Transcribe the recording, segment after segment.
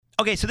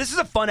Okay, so this is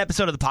a fun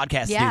episode of the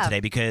podcast to do today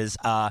because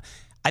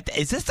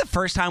is this the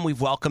first time we've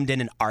welcomed in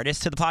an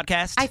artist to the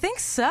podcast? I think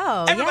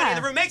so. Everybody in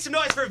the room, make some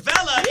noise for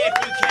Vella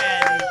if you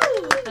can.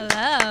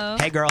 Hello.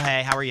 Hey, girl.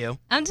 Hey, how are you?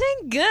 I'm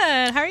doing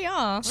good. How are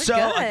y'all?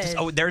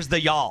 Good. There's the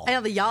y'all. I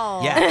know the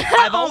y'all. Yeah,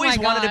 I've always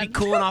wanted to be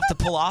cool enough to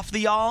pull off the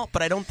y'all,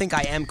 but I don't think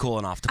I am cool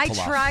enough to pull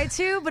off. I try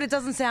to, but it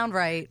doesn't sound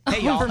right.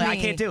 Hey, y'all, for me. I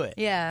can't do it.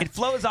 Yeah. It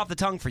flows off the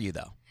tongue for you,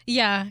 though.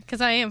 Yeah,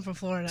 because I am from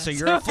Florida. So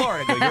you're a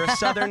Florida girl. You're a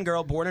Southern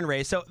girl born and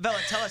raised. So, Vella,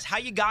 tell us how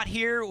you got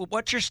here.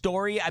 What's your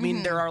story? I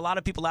mean, there are a lot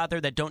of people out there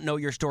that don't know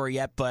your story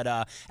yet,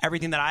 but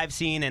everything that I've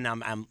seen and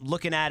I'm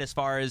looking at as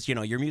far as,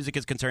 your music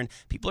is concerned,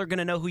 people are going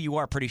to know who you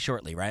are pretty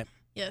shortly, right?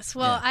 Yes.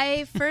 Well,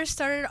 I first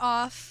started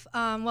off,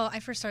 I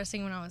first started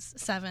singing when I was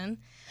 7.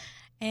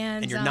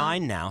 And you're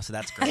 9 now, so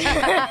that's great.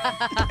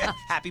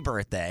 Happy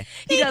birthday.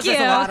 He does this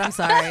a lot, I'm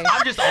sorry.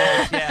 I'm just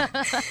old,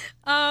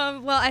 yeah.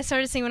 Well, I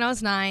started singing when I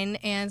was 9,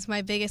 and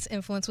my biggest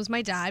influence was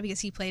my dad because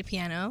he played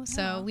piano.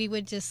 So we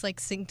would just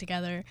sing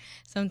together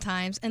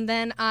sometimes. And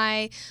then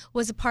I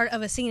was a part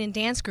of a singing and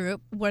dance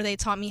group where they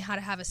taught me how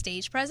to have a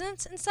stage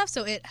presence and stuff.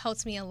 So it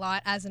helps me a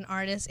lot as an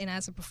artist and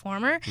as a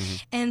performer. Mm-hmm.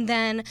 And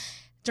then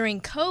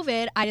during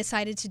COVID, I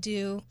decided to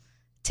do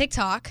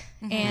TikTok,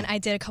 and I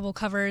did a couple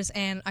covers,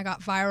 and I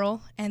got viral,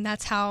 and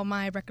that's how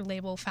my record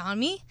label found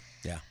me.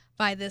 Yeah.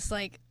 By this,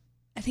 I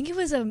think it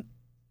was a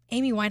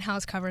Amy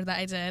Winehouse cover that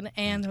I did,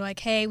 and they're like,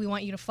 hey, we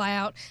want you to fly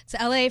out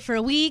to LA for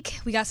a week.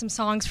 We got some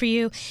songs for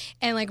you.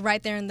 And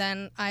right there and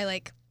then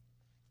I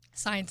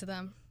signed to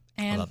them.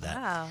 And I love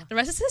that. The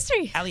rest is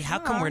history. Allie, how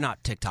come we're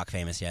not TikTok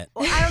famous yet?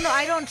 Well, I don't know.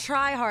 I don't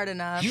try hard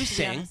enough. You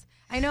sing.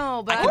 I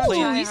know, but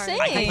you sing.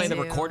 I can play the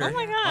recorder. Oh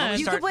my god!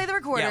 You can play the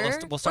recorder. Yeah,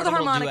 we'll start or the a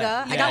little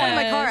harmonica. duet. I got one in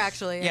my car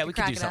actually. Yeah, we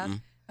could do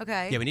something.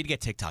 Okay. Yeah, we need to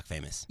get TikTok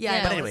famous.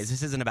 Yeah. But anyways,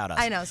 this isn't about us.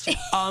 I know. It's true.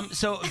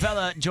 So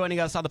Vella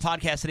joining us on the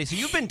podcast today. So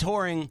you've been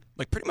touring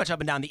pretty much up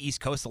and down the East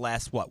Coast the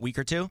last week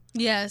or two?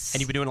 Yes. And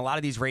you've been doing a lot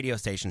of these radio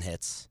station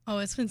hits. Oh,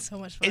 it's been so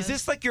much fun. Is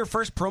this your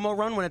first promo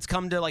run when it's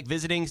come to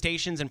visiting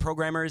stations and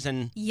programmers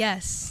and?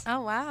 Yes.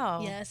 Oh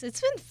wow. Yes,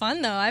 it's been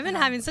fun though. I've been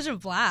having such a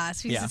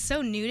blast because it's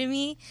so new to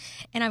me,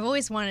 and I've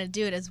always wanted to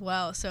do it as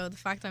well. So the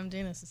fact that I'm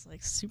doing this is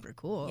super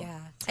cool. Yeah.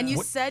 So. And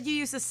you said you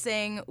used to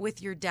sing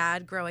with your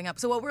dad growing up.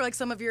 So what were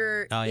some of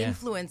your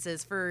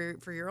influences for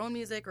your own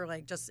music or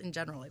just in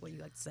general, what you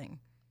like to sing?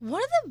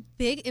 One of the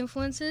big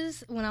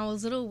influences when I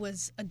was little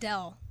was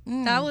Adele.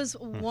 That was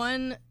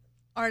one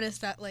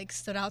artist that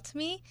stood out to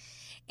me.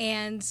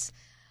 And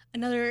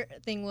another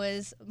thing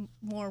was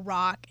more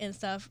rock and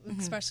stuff,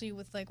 especially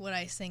with what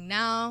I sing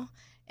now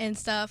and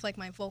stuff,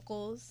 my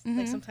vocals,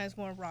 sometimes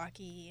more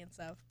rocky and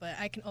stuff. But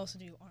I can also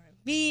do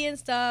R&B and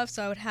stuff.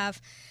 So I would have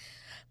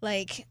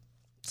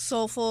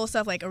soulful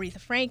stuff like Aretha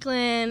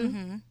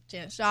Franklin,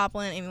 Janis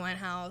Joplin, Amy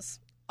Winehouse,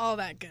 all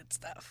that good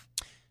stuff.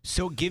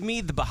 So give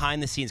me the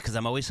behind the scenes, because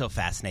I'm always so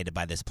fascinated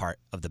by this part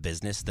of the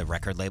business, the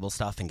record label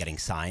stuff and getting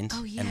signed.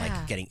 Oh, yeah.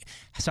 And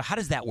so how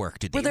does that work?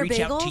 Do Were they there reach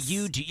bagels? out to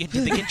you? Did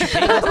they get your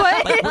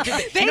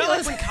bagels? You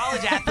know when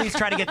college athletes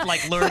try to get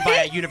lured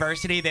by a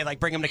university, they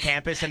bring them to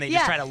campus and they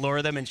just try to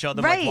lure them and show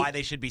them why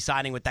they should be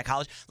signing with that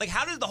college.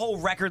 How does the whole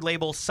record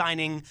label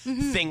signing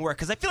thing work?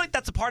 Because I feel like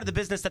that's a part of the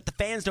business that the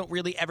fans don't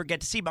really ever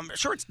get to see. But I'm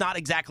sure it's not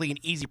exactly an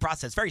easy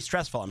process. It's very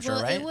stressful, I'm sure,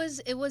 right?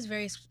 It was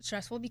very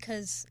stressful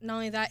because not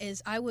only that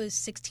is I was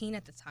 16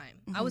 at the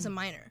time. I was a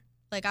minor.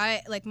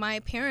 My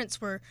parents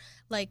were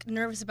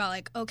nervous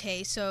about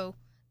okay, so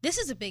this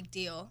is a big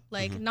deal.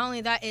 Not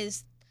only that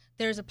is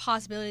there's a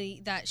possibility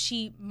that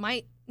she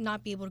might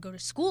not be able to go to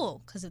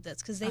school because of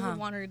this, because they would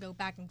want her to go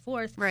back and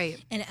forth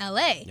in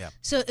LA. Yeah.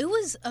 So it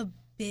was a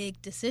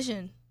big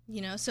decision,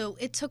 So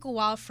it took a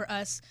while for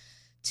us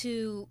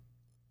to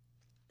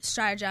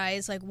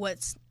strategize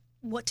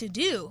what to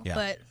do,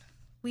 but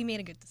we made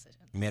a good decision.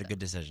 You made a good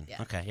decision.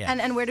 Yeah. Okay, yeah.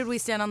 And where did we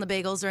stand on the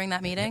bagels during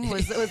that meeting?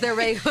 Was there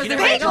bagels?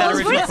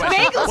 Bagels? Where's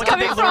bagels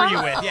coming from? What are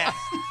you with? Yeah.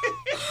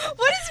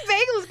 What is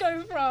bagels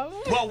coming from?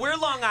 Well, we're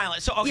Long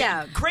Island, so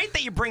great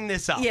that you bring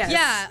this up. Yes.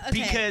 Yeah,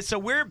 okay. Because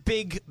we're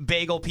big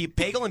bagel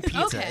and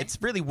pizza. Okay. It's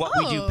really what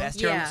we do best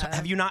here. Yeah. So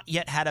have you not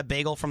yet had a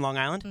bagel from Long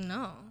Island?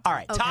 No. All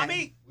right, Okay.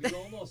 Tommy. We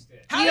almost did.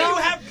 How do you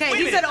have? Okay, wait a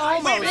he minute, said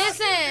almost. wait a minute.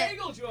 Listen.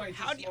 Bagel joint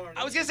How this do you, morning.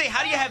 I was gonna say,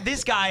 how do you have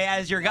this guy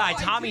as your guy,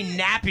 Tommy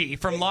Nappy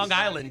from Long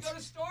Island? Go to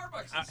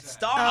Starbucks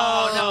instead.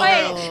 Oh no.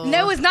 Wait,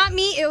 no, it was not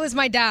me. It was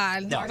my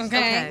dad. No.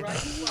 Okay.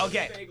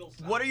 Okay.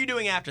 What are you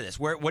doing after this?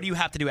 What do you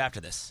have to do after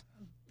this?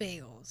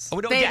 Bagels. Oh,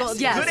 no, Bagels,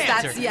 yes, good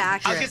answer. that's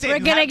accurate. I was gonna say, We're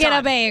if you gonna have get a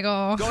time,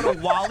 bagel. Go to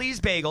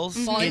Wally's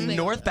Bagels Wally's in Bagels,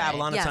 North right.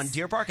 Babylon. It's Yes. on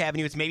Deer Park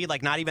Avenue. It's maybe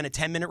not even a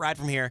 10-minute ride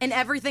from here. And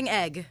everything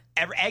egg.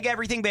 Egg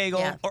everything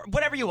bagel, or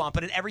whatever you want,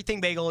 but an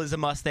everything bagel is a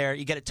must there.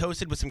 You get it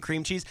toasted with some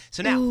cream cheese.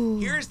 So now,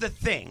 here's the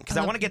thing, because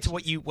I want to get to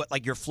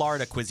what your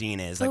Florida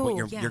cuisine is, what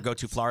your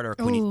go-to Florida or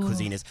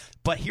cuisine is.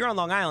 But here on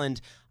Long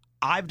Island,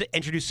 I've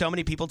introduced so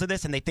many people to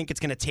this, and they think it's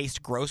going to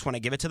taste gross when I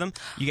give it to them.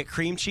 You get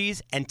cream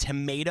cheese and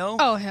tomato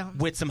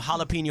with some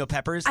jalapeno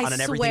peppers on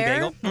an everything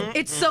bagel.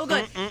 It's so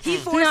good. He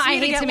forced me I to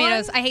hate get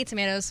tomatoes. one. I hate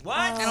tomatoes. What?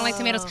 I don't like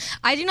tomatoes.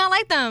 I do not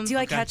like them. Do you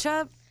like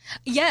ketchup?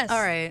 Yes.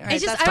 All right.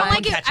 It's just that's I don't fine.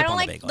 like it. Ketchup I don't on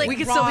the like bagel. We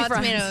can still raw be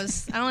friends.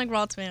 tomatoes. I don't like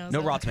raw tomatoes.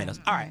 No raw tomatoes.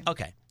 All right.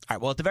 Okay. All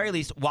right. Well, at the very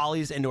least,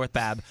 Wally's in North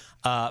Bab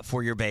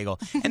for your bagel.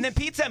 And then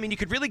pizza, I mean, you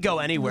could really go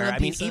anywhere. Love I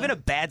mean, pizza. even a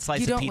bad slice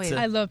You of don't pizza.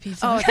 I love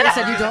pizza. Oh, I thought you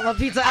said you don't love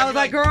pizza. I was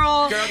like,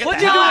 girl, get what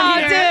the you hell out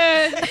doing of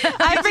here?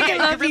 dude. I freaking You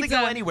love could really pizza.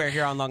 go anywhere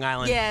here on Long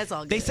Island. Yeah, it's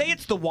all good. They say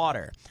it's the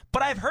water,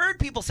 but I've heard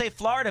people say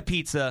Florida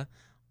pizza,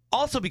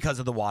 also because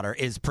of the water,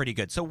 is pretty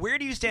good. So where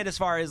do you stand as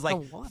far as like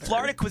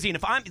Florida cuisine?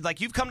 If I'm like,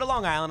 you've come to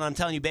Long Island, and I'm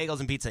telling you bagels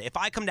and pizza. If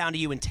I come down to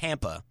you in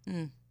Tampa,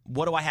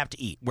 what do I have to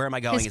eat? Where am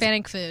I going?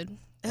 Hispanic food.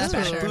 That's for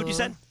Hispanic sure. food, you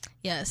said?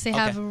 Yes, they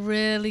have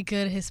really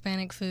good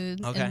Hispanic food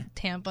in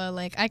Tampa.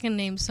 Like, I can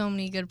name so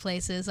many good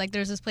places. Like,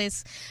 there's this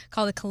place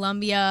called the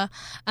Columbia,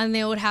 and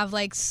they would have,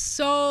 like,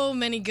 so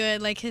many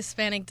good, like,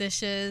 Hispanic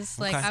dishes.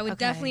 Like, I would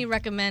definitely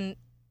recommend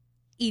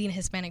eating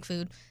Hispanic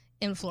food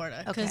in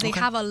Florida because they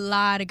have a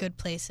lot of good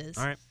places.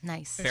 All right.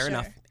 Nice. Fair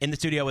enough. In the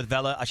studio with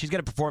Vella. She's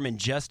going to perform in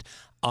just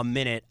a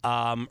minute.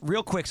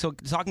 Real quick, so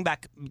talking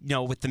back,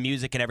 with the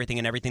music and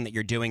everything that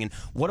you're doing, and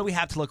what do we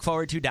have to look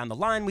forward to down the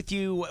line with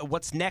you?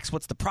 What's next?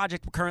 What's the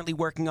project we're currently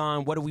working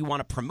on? What do we want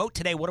to promote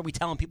today? What are we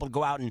telling people to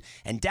go out and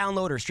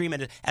download or stream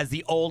it? As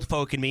the old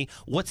folk in me,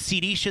 what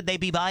CD should they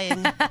be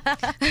buying? Well,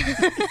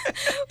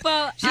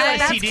 you know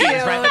what a CD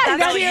is, right? That's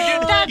Vella,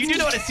 cute. you do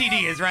know what a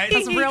CD is, right?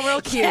 That's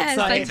real cute. Yes,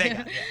 So I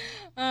Thank do. you.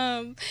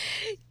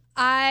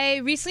 I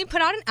recently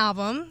put out an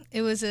album.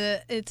 It was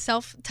a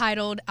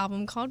self-titled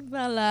album called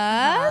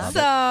Vella.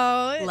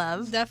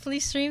 So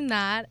definitely stream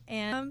that.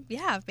 And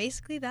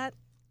basically that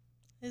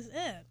is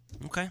it.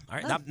 Okay, all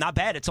right, not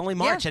bad. It's only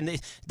March, and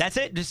that's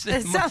it. Just,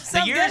 sounds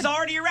the year is good.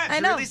 already a wrap. I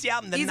She know. released the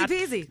album. Easy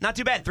peasy. Not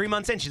too bad. 3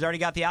 months in, she's already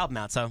got the album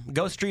out. So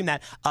go stream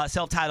that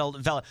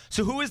self-titled Vella.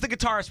 So who is the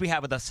guitarist we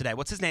have with us today?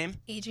 What's his name?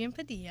 Adrian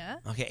Padilla.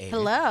 Okay, Adrian.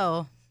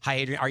 Hello. Hi,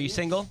 Adrian. Are you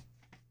single?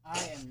 I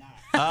am not.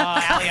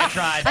 Allie, I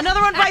tried.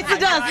 Another one bites the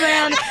dust,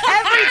 man.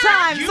 Every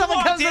time You someone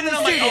walked comes in in the and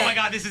I'm like, studio. oh my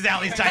God, this is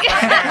Allie's type right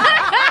here.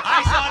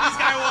 I saw this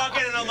guy walk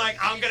in and I'm like,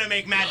 I'm going to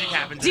make magic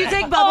happen today. Do you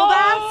take bubble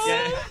baths?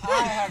 Yeah.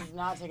 I have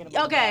not taken a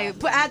bubble Okay,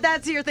 bath. add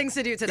that to your things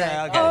to do today.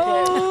 Yeah, okay.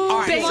 Oh, All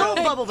right, bagel so,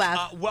 bubble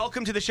bath.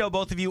 welcome to the show,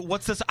 both of you.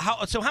 What's this?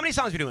 So how many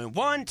songs are we doing?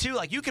 1, 2?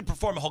 Like, you could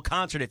perform a whole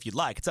concert if you'd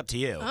like. It's up to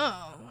you.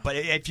 Oh. But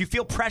if you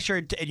feel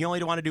pressured and you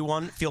only want to do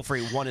one, feel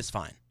free. One is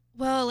fine.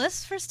 Well,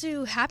 let's first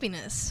do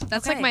Happiness.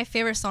 That's like my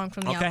favorite song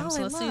from the album,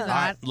 so let's do love that.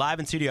 All right, live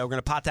in studio. We're going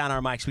to pot down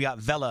our mics. We got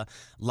Vella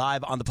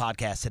live on the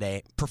podcast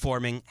today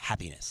performing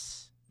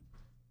Happiness.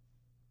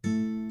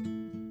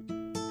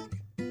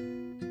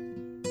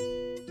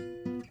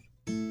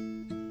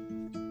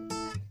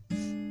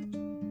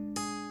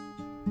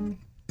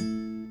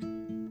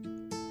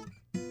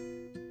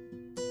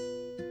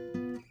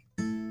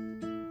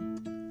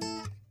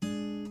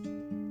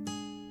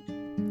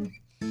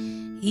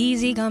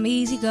 Easy come,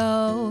 easy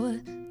go.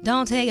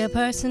 Don't take it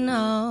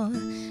personal.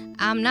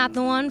 I'm not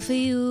the one for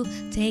you.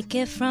 Take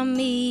it from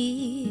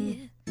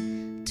me.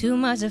 Too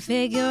much to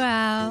figure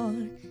out.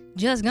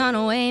 Just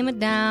gonna weigh me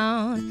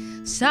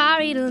down.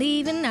 Sorry to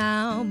leave it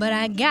now, but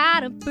I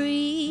gotta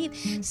breathe.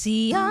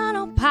 See, you're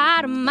no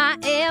part of my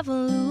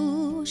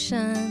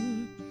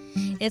evolution.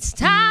 It's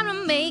time to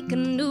make a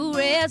new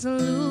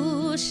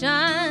resolution.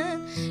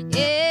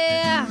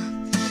 Yeah,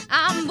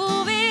 I'm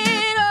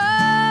moving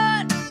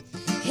on,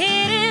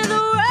 hitting the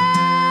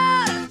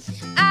road.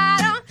 I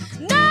don't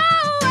know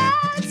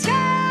what's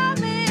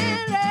coming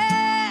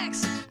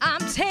next. I'm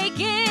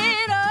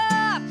taking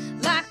up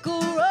like a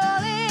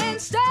rolling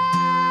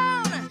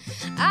stone.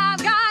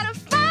 I've gotta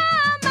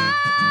find my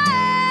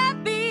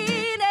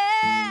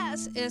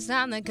happiness. It's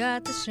time to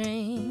cut the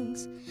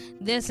strings.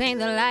 This ain't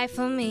the life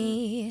for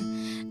me.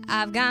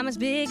 I've got much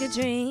bigger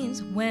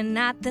dreams. We're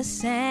not the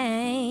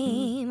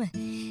same.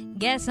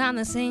 Guess I'm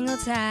the single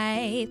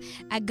type.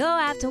 I go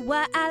after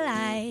what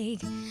I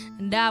like.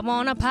 And I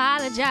won't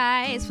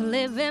apologize for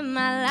living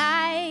my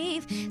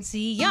life.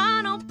 See,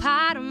 you're no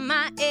part of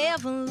my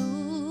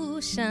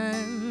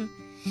evolution.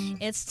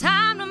 It's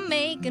time to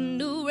make a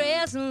new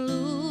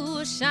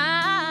resolution.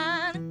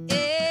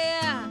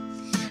 Yeah,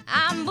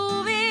 I'm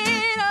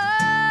moving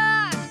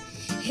on,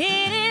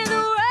 hitting the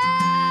road.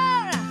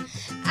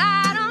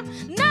 I don't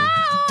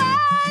know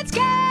what's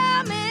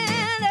coming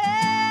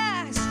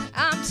next.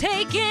 I'm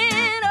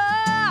taking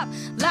up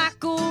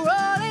like a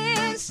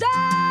rolling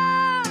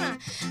stone.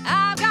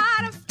 I've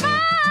gotta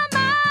find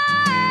my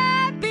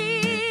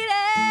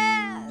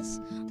happiness.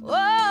 Whoa,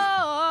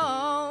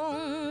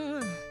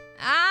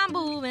 I'm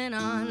moving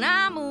on,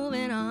 I'm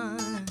moving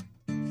on.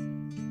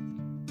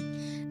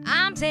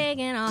 I'm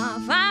taking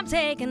off, I'm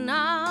taking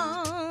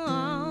off.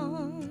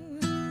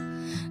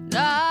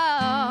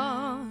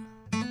 No,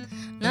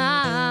 no.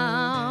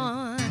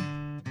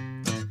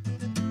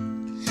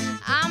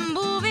 I'm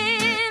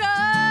moving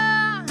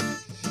on,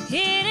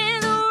 hitting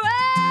the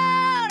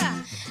road.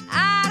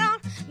 I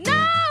don't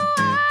know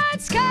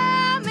what's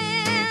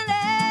coming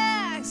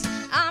next.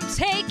 I'm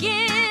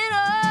taking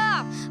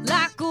off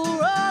like a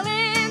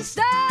rolling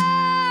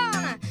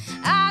stone.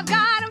 I've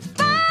gotta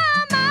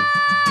find my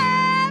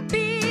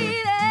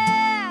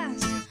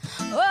happiness.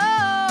 Oh.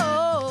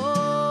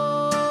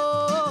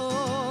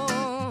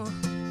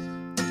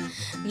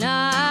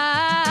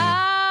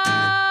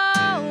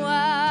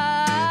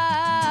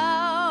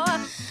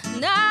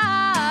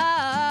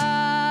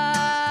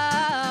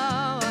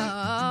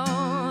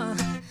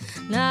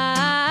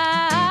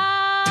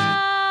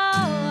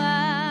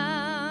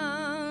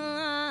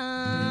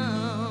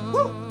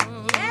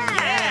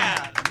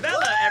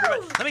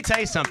 me tell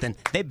you something.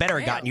 They better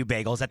have gotten you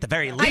bagels at the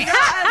very least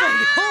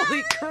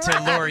Holy crap.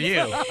 to lure you.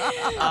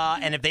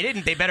 And if they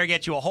didn't, they better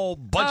get you a whole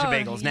bunch of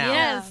bagels now.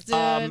 Yes, dude.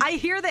 I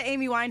hear the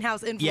Amy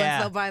Winehouse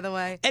influence, though, by the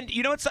way. And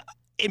you know what's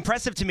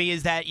impressive to me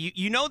is that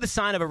you know the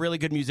sign of a really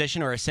good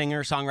musician or a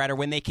singer, songwriter,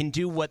 when they can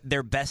do what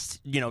their best,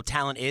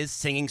 talent is,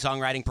 singing,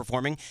 songwriting,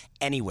 performing,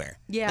 anywhere.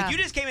 Yeah. Like you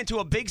just came into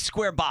a big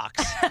square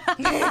box,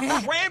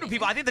 crammed with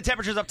people. I think the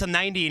temperature's up to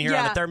 90 in here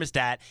on the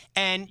thermostat,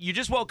 and you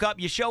just woke up,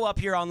 you show up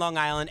here on Long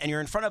Island, and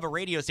you're in front of a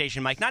radio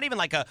station mic, not even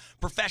like a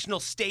professional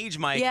stage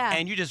mic,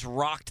 and you just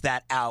rocked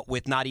that out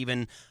with not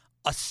even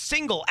a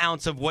single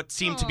ounce of what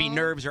seemed to be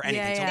nerves or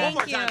anything. So one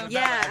more time for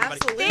Vella, everybody.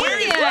 Absolutely. Where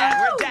is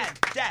Dad?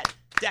 Where's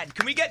Dad,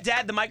 can we get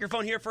Dad the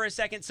microphone here for a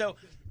second? So,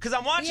 because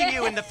I'm watching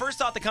you, and the first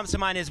thought that comes to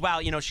mind is, wow,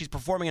 she's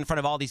performing in front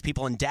of all these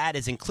people, and Dad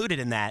is included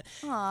in that.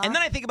 Aww. And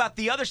then I think about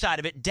the other side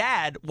of it,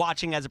 Dad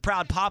watching as a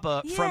proud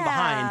papa from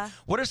behind.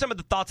 What are some of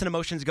the thoughts and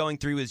emotions going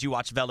through as you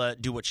watch Vella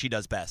do what she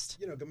does best?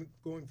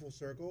 Going full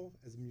circle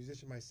as a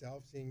musician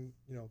myself, seeing,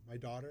 my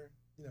daughter,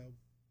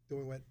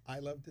 doing what I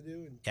love to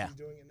do, and she's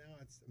doing it now.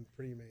 It's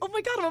pretty amazing. Oh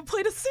my God, I'm gonna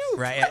play the soup.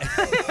 Right.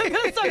 I'm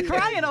gonna start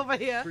crying over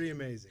here. Pretty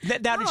amazing.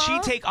 Now, did she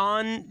take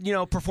on,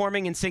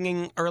 performing and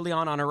singing early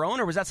on her own,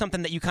 or was that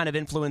something that you kind of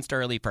influenced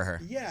early for her?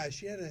 Yeah,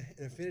 she had an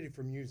affinity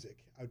for music.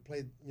 I would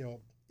play,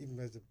 even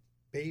as a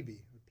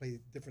baby, I would play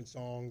different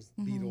songs,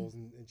 Beatles,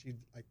 and she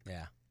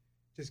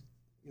just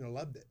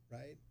loved it,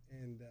 right?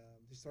 And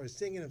just started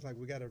singing. It's like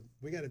we gotta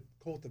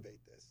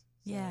cultivate this.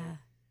 So,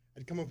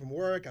 I'd come home from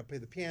work, I'd play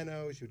the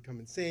piano, she would come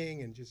and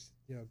sing and just,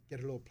 get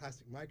her little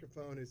plastic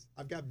microphone.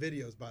 I've got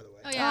videos, by the way.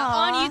 Oh, yeah,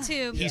 on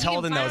YouTube. He's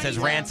holding those as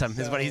ransom,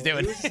 is what he's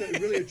doing. It was just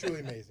really, truly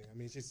amazing. I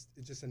mean, it's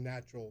just a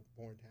natural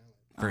born talent.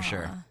 For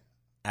sure.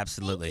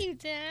 Absolutely. Thank you,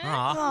 Dad.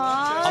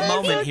 Aww. A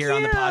moment here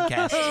on the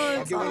podcast.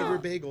 I'll get one of her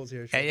bagels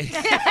here.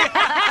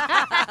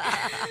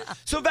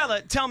 So,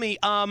 Vella, tell me,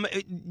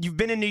 you've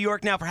been in New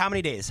York now for how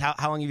many days? How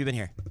long have you been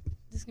here?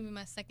 This is going to be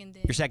my second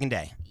day. Your second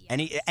day.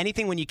 Yes.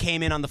 Anything when you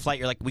came in on the flight,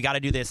 you're like, we got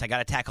to do this. I got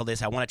to tackle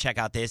this. I want to check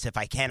out this. If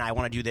I can, I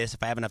want to do this.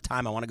 If I have enough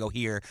time, I want to go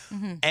here.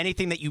 Mm-hmm.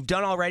 Anything that you've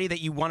done already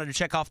that you wanted to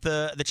check off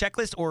the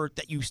checklist or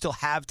that you still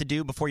have to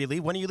do before you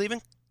leave? When are you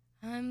leaving?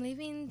 I'm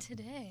leaving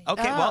today.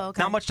 Okay,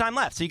 not much time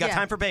left. So you got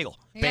time for bagel,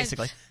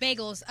 basically.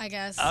 Bagels, I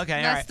guess.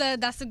 Okay, all right.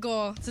 That's the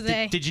goal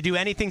today. Did you do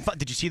anything fun?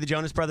 Did you see the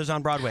Jonas Brothers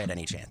on Broadway at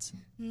any chance?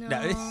 No.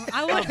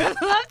 I would love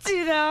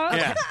to, though.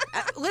 Yeah.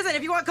 Listen,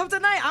 if you want to come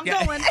tonight, I'm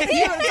going. Push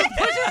your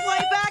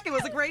flight back. It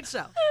was a great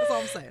show. That's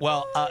all I'm saying.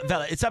 Well,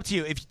 Vella, it's up to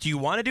you. Do you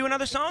want to do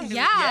another song?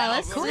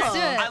 Let's do it.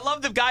 I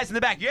love the guys in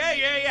the back.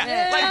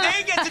 Yeah. Like,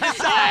 they get to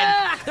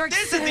decide.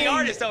 This is the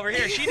artist over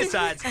here. She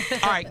decides.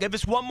 All right, give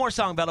us one more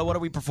song, Vella. What are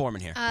we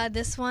performing here?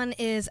 This one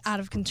is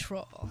Out of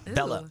Control.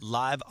 Vella,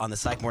 live on the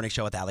Psych Morning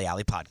Show with Ali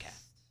Ali podcast.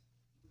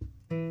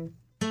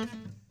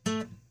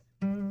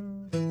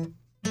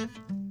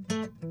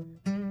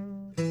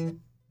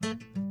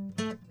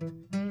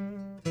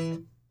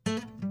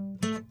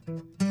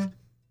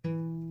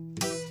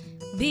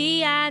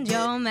 Behind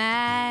your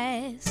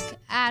mask,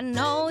 I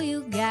know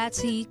you got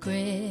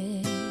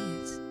secrets.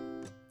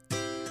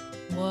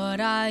 What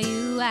are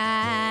you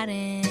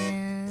hiding?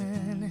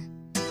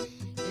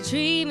 You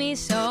treat me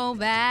so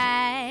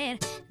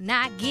bad,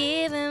 not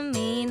giving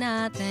me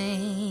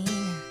nothing.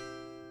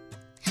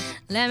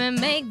 Let me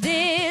make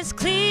this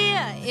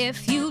clear,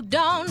 if you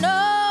don't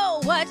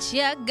know what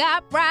you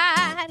got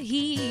right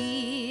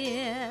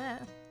here.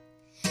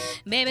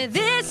 Baby,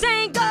 this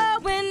ain't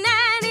going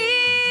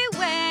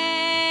anywhere,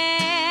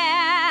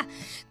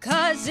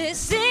 'cause it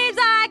seems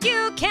like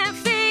you can't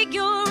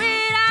figure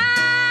it out.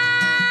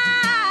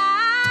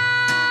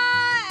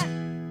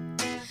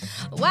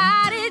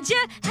 Why did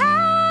you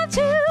have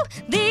to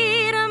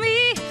lead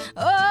me?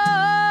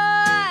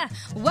 Oh,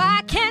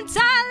 why can't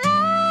I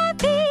let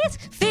these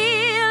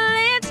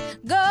feelings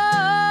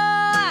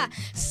go?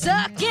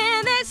 Stuck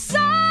in this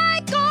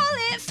cycle,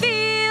 it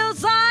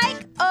feels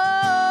like,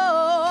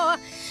 oh,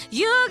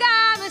 you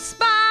got me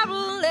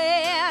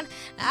spiraling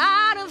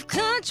out of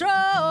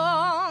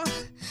control.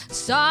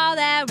 Saw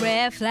that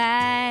red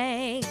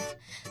flag,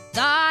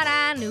 thought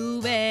I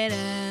knew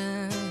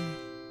better.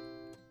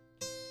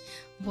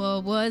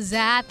 What was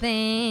I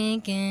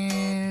thinking?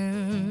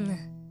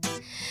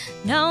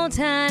 No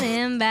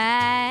turning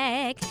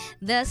back,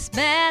 the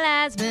spell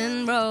has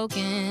been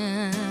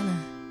broken.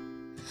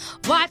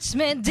 Watch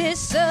me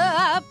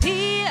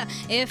disappear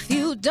if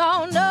you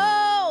don't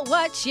know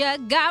what you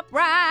got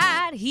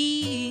right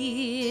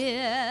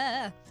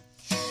here.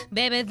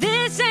 Baby,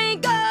 this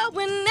ain't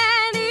going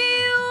anywhere,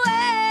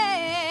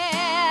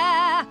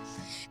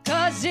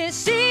 'cause it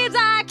seems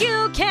like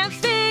you can't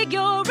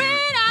figure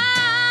it out.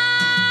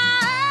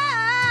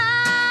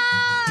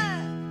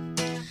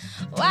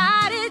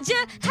 Why did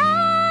you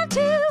have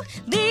to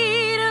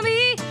lead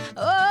me?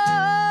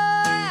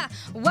 Oh,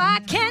 why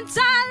can't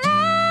I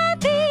let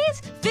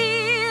these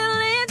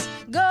feelings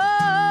go?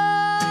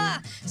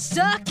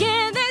 Stuck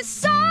in this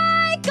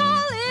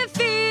cycle, it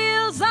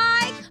feels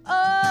like,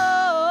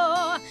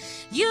 oh,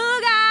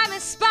 you got me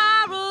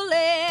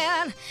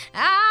spiraling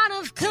out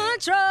of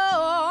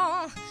control.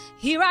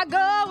 Here I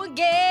go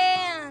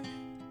again,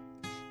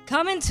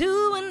 coming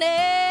to an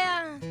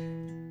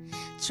end.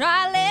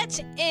 Try to let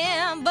you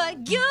in,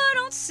 but you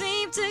don't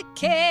seem to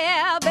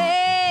care,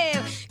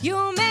 babe.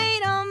 You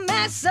made a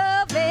mess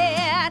of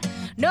it.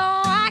 No,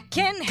 I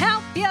can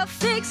help you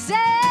fix it,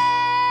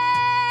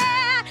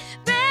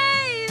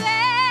 baby.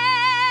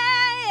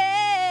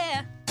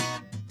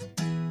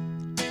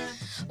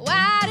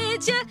 Why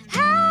did you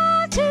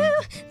have to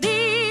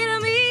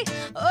leave me?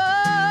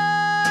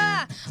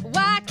 Oh,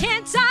 why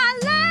can't I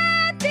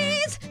let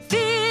these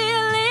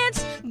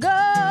feelings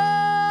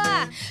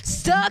go?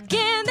 Stuck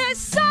in this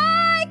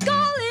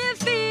cycle, it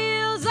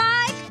feels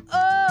like,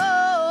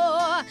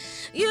 oh,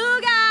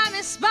 you got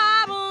me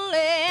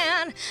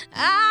spiraling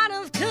out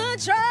of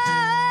control.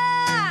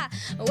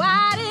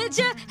 Why did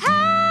you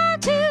have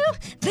to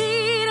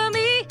lead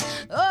me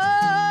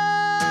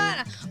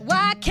on?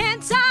 Why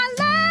can't I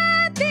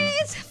let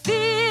these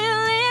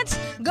feelings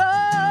go?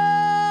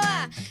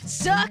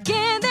 Stuck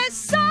in this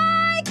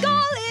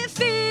cycle, it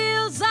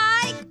feels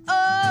like,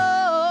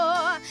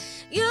 oh,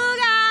 you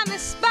got me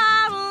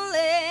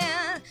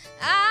spiraling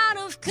out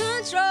of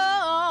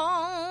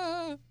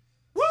control.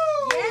 Woo!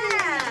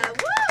 Yeah,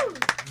 woo!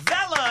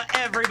 Vella,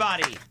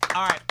 everybody.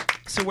 All right.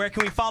 So where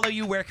can we follow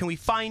you? Where can we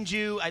find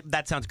you?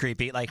 That sounds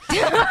creepy. Like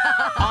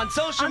on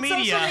social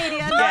media. Social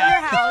media, not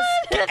your house.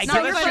 Hey,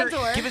 Not your front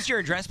door. give us your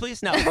address,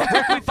 please. No.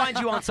 Where can we find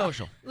you on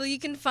social? Well, you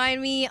can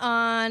find me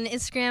on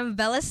Instagram,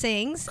 Vella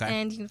Sings,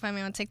 and you can find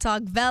me on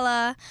TikTok,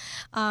 Vella,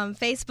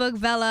 Facebook,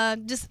 Vella,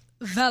 just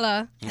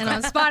Vella, and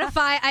on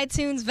Spotify,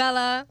 iTunes,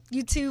 Vella,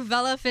 YouTube,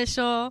 Vella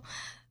Official,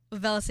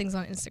 Vella Sings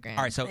on Instagram.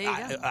 All right, so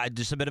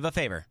just a bit of a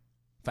favor.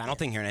 Final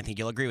thing here, and I think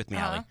you'll agree with me,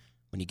 Allie.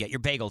 When you get your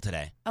bagel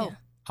today,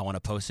 I want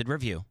a posted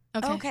review.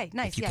 Okay,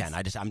 nice. If you can.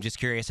 I'm just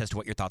curious as to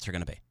what your thoughts are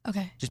going to be.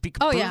 Okay. Just be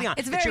completely honest.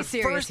 It's very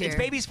serious here. It's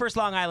baby's first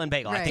Long Island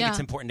bagel. Right. I think it's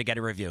important to get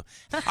a review.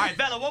 All right,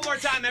 Vella, one more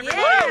time,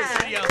 everybody in the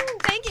studio.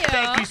 Thank you.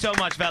 Thank you so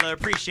much, Vella.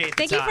 Appreciate the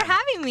Thank time. you for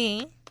having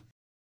me.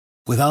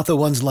 Without the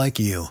ones like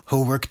you,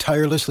 who work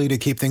tirelessly to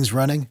keep things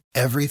running,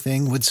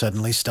 everything would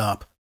suddenly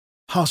stop.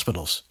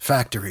 Hospitals,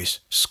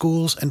 factories,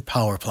 schools, and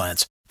power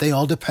plants, they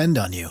all depend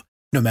on you.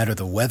 No matter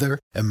the weather,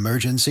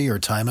 emergency, or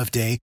time of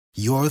day,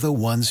 you're the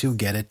ones who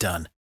get it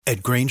done.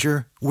 At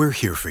Grainger, we're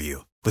here for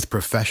you with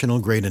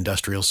professional-grade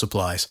industrial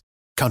supplies.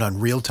 Count on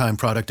real-time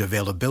product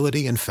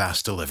availability and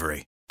fast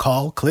delivery.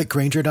 Call, click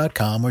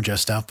Grainger.com, or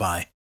just stop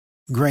by.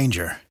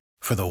 Grainger,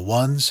 for the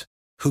ones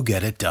who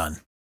get it done.